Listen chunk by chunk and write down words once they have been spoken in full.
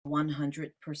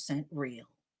100% Real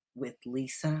with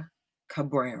Lisa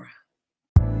Cabrera.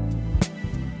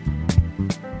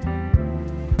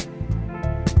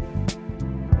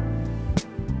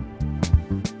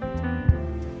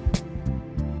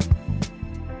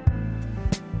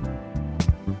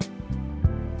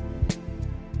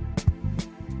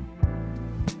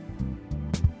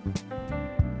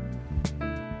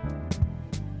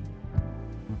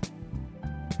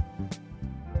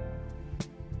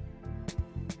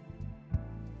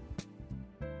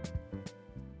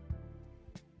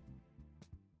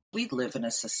 We live in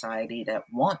a society that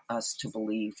want us to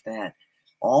believe that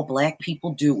all Black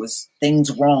people do is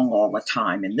things wrong all the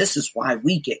time. And this is why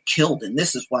we get killed. And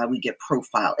this is why we get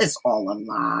profiled. It's all a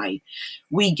lie.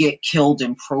 We get killed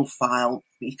and profiled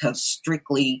because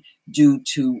strictly due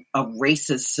to a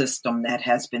racist system that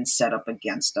has been set up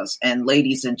against us. And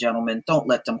ladies and gentlemen, don't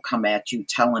let them come at you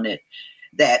telling you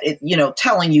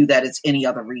that it's any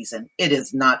other reason. It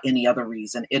is not any other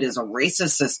reason. It is a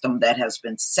racist system that has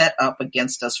been set up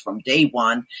against us from day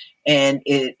one. And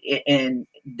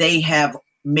they have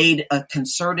made a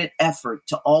concerted effort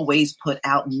to always put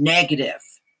out negative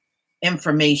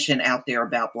information out there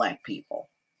about Black people,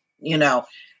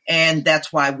 and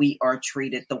that's why we are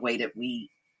treated the way that we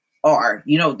are.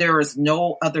 There is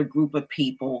no other group of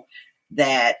people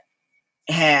that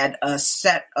had a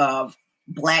set of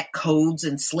Black codes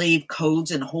and slave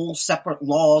codes and whole separate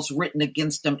laws written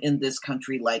against them in this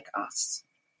country like us.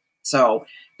 So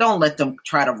don't let them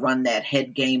try to run that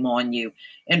head game on you.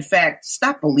 In fact,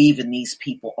 stop believing these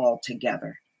people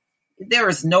altogether. There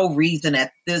is no reason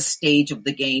at this stage of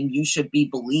the game you should be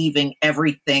believing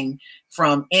everything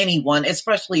from anyone,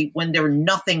 especially when they're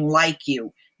nothing like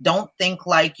you. Don't think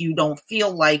like you, don't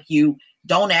feel like you,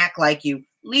 don't act like you.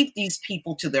 Leave these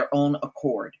people to their own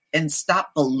accord and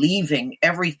stop believing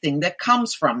everything that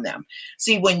comes from them.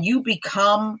 See, when you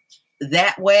become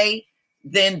that way,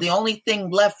 then the only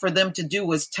thing left for them to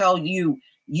do is tell you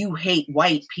you hate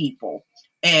white people,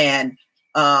 and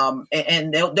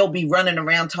they'll be running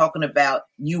around talking about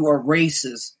you are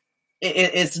racist.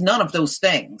 It's none of those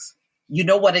things. You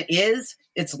know what it is?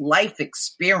 It's life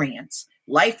experience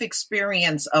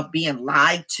of being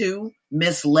lied to,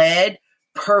 misled,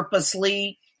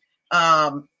 purposely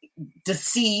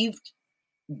deceived.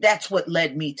 That's what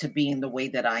led me to being the way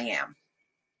that I am.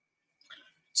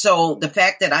 So the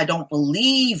fact that I don't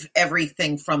believe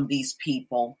everything from these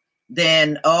people,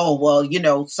 then,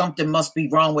 something must be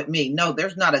wrong with me. No,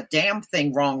 there's not a damn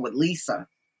thing wrong with Lisa.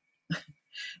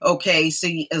 Okay,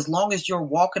 see, as long as you're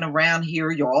walking around here,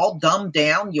 you're all dumbed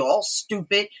down, you're all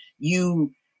stupid,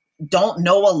 you don't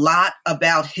know a lot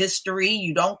about history,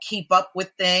 you don't keep up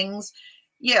with things.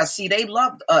 Yeah, see, they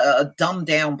love a dumbed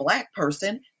down Black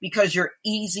person because you're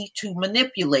easy to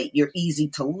manipulate, you're easy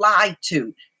to lie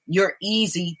to, you're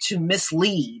easy to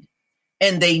mislead,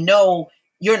 and they know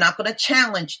you're not going to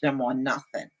challenge them on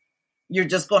nothing. You're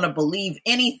just going to believe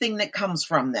anything that comes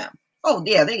from them. Oh,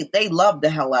 yeah, they love the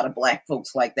hell out of Black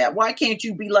folks like that. Why can't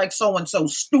you be like so-and-so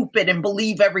stupid and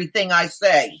believe everything I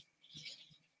say?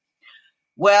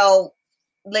 Well,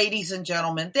 ladies and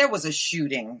gentlemen, there was a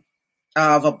shooting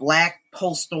of a Black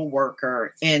postal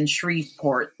worker in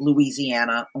Shreveport,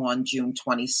 Louisiana on June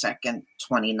 22nd,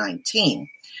 2019.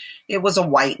 It was a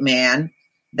white man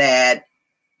that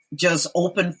just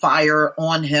opened fire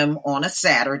on him on a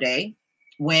Saturday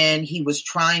when he was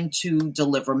trying to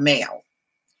deliver mail.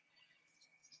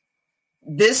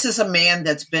 This is a man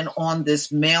that's been on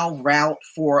this mail route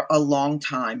for a long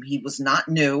time. He was not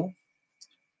new.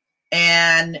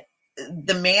 And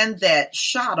the man that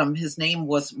shot him, his name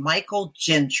was Michael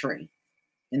Gentry.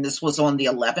 And this was on the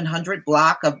 1100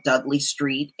 block of Dudley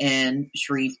Street in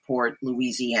Shreveport,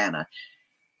 Louisiana.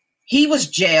 He was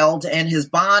jailed, and his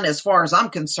bond, as far as I'm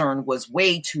concerned, was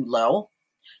way too low,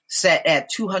 set at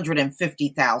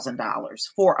 $250,000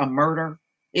 for a murder.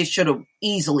 It should have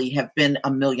easily have been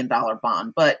 $1 million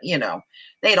bond, but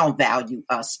they don't value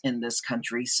us in this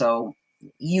country, so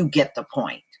you get the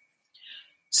point.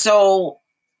 So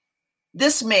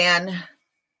this man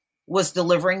was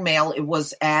delivering mail. It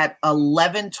was at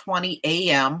 11:20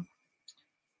 a.m.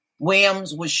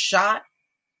 Williams was shot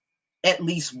at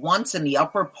least once in the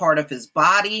upper part of his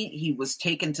body. He was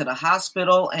taken to the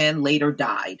hospital and later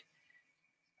died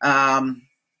from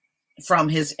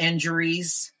his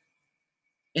injuries.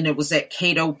 And it was at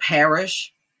Cato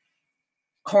Parish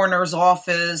Coroner's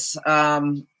Office.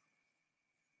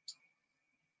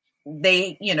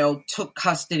 They, took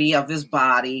custody of his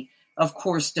body. Of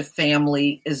course, the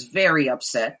family is very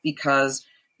upset because,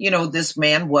 this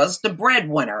man was the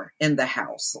breadwinner in the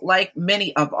house. Like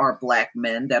many of our Black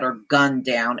men that are gunned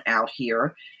down out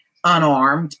here,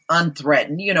 unarmed,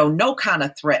 unthreatened, no kind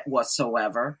of threat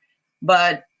whatsoever.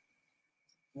 But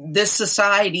this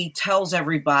society tells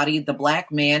everybody the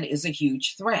black man is a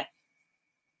huge threat.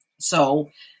 So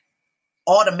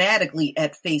automatically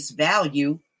at face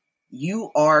value,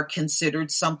 you are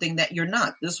considered something that you're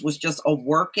not. This was just a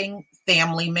working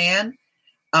family man,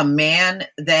 a man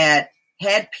that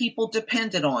had people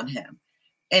dependent on him.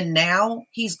 And now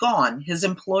he's gone. His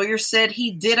employer said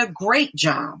he did a great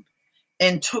job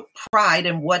and took pride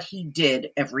in what he did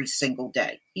every single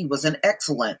day. He was an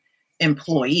excellent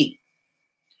employee.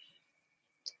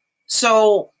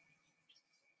 So,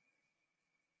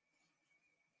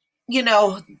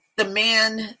 the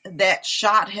man that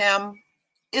shot him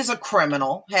is a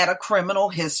criminal, had a criminal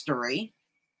history.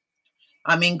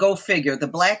 I mean, go figure. The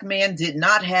black man did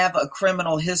not have a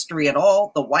criminal history at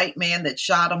all. The white man that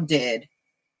shot him did.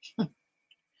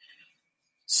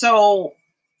 So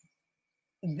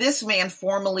this man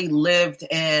formerly lived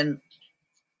in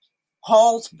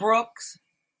Hallsbrook,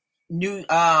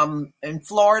 in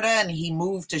Florida, and he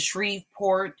moved to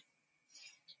Shreveport.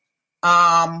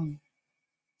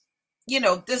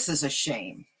 This is a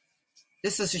shame.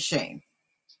 This is a shame,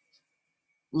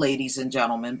 ladies and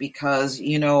gentlemen, because,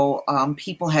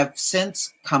 people have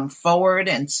since come forward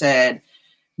and said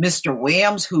Mr.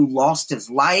 Williams, who lost his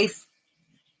life,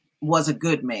 was a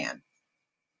good man.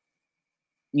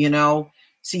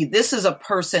 See, this is a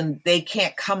person they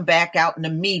can't come back out in the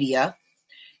media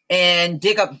and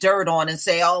dig up dirt on and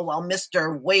say, oh, well,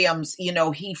 Mr. Williams,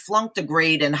 he flunked a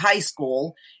grade in high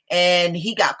school and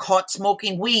he got caught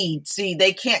smoking weed. See,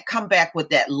 they can't come back with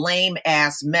that lame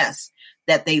ass mess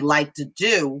that they like to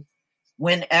do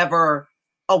whenever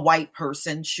a white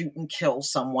person shoot and kill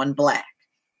someone black.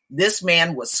 This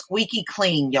man was squeaky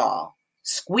clean, y'all.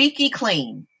 Squeaky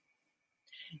clean.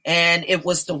 And it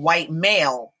was the white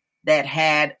male that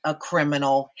had a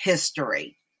criminal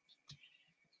history.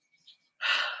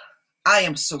 I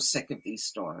am so sick of these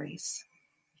stories.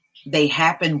 They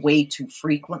happen way too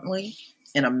frequently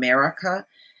in America.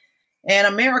 And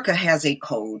America has a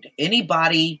code.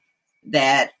 Anybody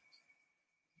that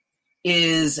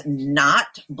is not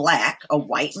black, a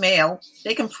white male,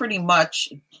 they can pretty much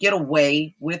get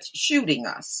away with shooting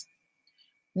us.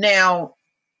 Now,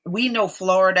 we know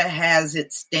Florida has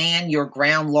its stand your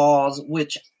ground laws,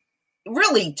 which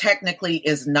really technically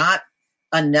is not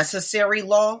a necessary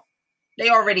law. They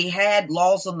already had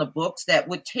laws on the books that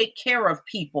would take care of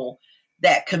people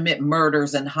that commit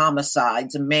murders and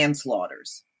homicides and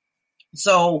manslaughters.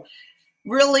 So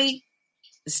really,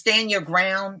 stand your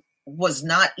ground was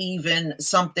not even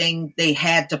something they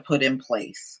had to put in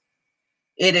place.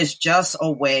 It is just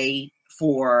a way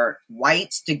for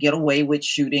whites to get away with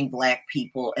shooting black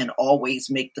people and always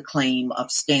make the claim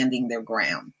of standing their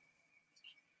ground.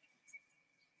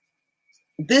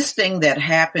 This thing that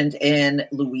happened in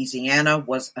Louisiana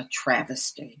was a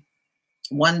travesty,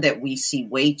 one that we see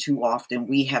way too often.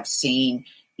 We have seen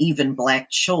even black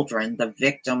children, the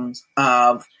victims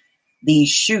of these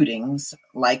shootings,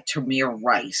 like Tamir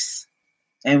Rice.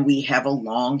 And we have a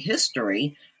long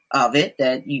history of it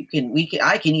that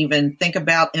I can even think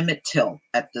about Emmett Till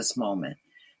at this moment.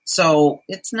 So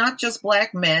it's not just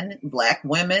black men, black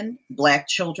women, black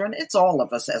children. It's all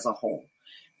of us as a whole.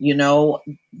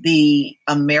 The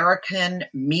American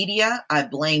media, I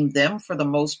blame them for the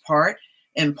most part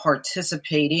in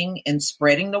participating in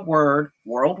spreading the word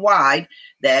worldwide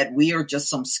that we are just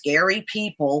some scary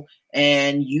people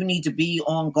and you need to be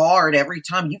on guard every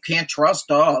time. You can't trust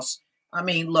us. I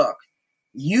mean, look,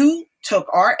 you took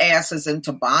our asses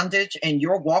into bondage and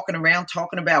you're walking around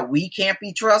talking about we can't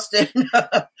be trusted.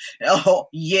 Oh,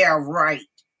 yeah, right.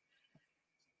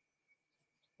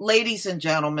 Ladies and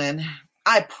gentlemen,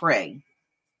 I pray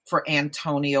for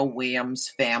Antonio Williams'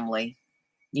 family.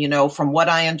 From what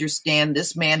I understand,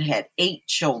 this man had 8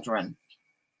 children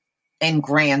and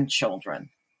grandchildren.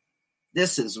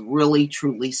 This is really,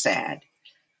 truly sad.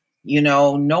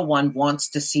 No one wants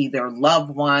to see their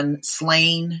loved one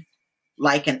slain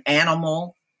like an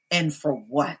animal. And for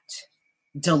what?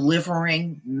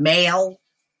 Delivering mail?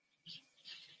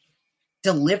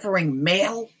 Delivering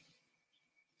mail?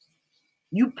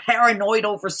 You paranoid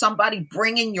over somebody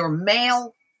bringing your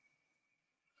mail?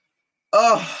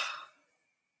 Oh.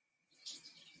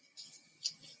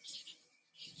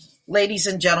 Ladies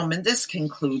and gentlemen, this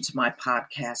concludes my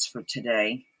podcast for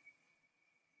today.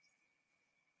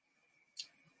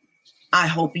 I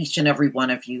hope each and every one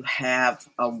of you have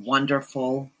a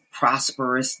wonderful,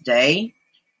 prosperous day.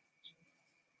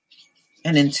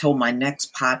 And until my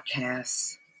next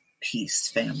podcast, peace,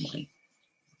 family.